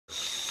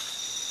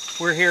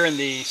We're here in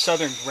the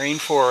southern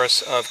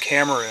rainforests of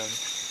Cameroon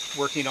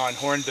working on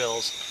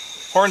hornbills.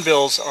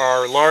 Hornbills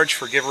are large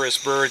frugivorous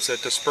birds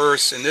that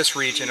disperse in this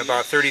region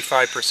about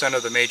 35%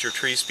 of the major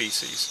tree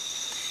species.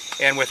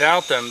 And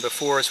without them, the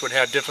forest would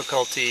have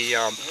difficulty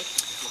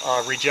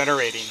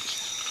regenerating.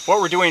 What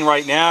we're doing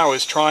right now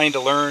is trying to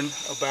learn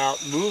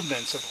about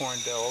movements of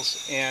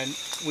hornbills, and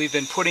we've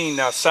been putting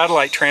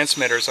satellite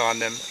transmitters on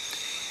them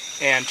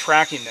and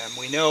tracking them.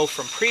 We know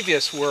from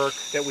previous work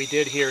that we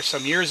did here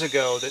some years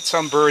ago that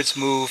some birds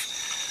move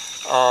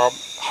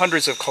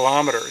hundreds of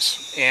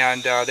kilometers,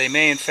 and they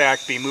may in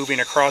fact be moving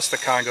across the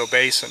Congo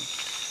Basin.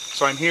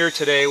 So I'm here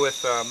today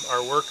with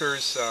our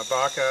workers,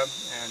 Baka,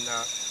 and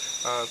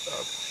a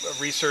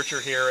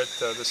researcher here at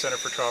the Center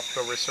for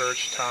Tropical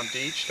Research,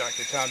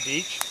 Dr. Tom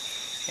Deach.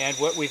 And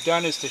what we've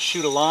done is to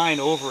shoot a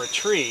line over a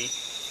tree,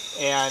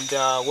 and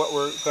what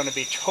we're going to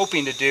be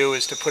hoping to do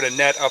is to put a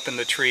net up in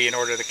the tree in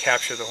order to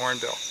capture the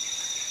hornbill.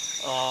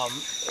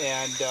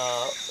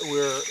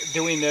 We're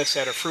doing this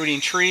at a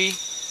fruiting tree,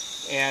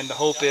 and the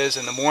hope is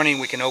in the morning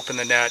we can open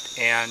the net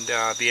and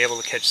be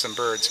able to catch some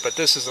birds. But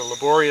this is a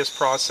laborious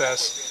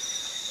process.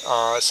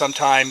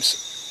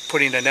 Sometimes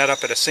putting a net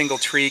up at a single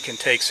tree can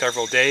take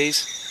several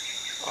days.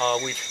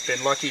 We've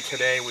been lucky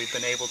today, we've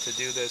been able to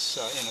do this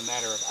in a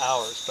matter of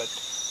hours, but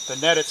the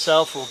net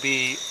itself will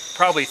be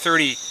probably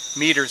 30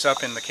 meters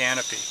up in the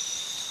canopy.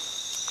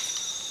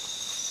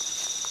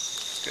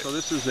 So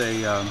this is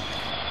a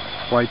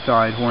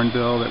white-eyed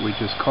hornbill that we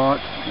just caught,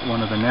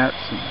 one of the nets.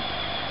 And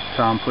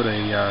Tom put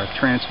a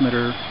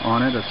transmitter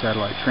on it, a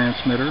satellite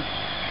transmitter,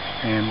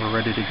 and we're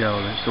ready to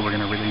go. So we're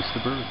going to release the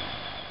bird.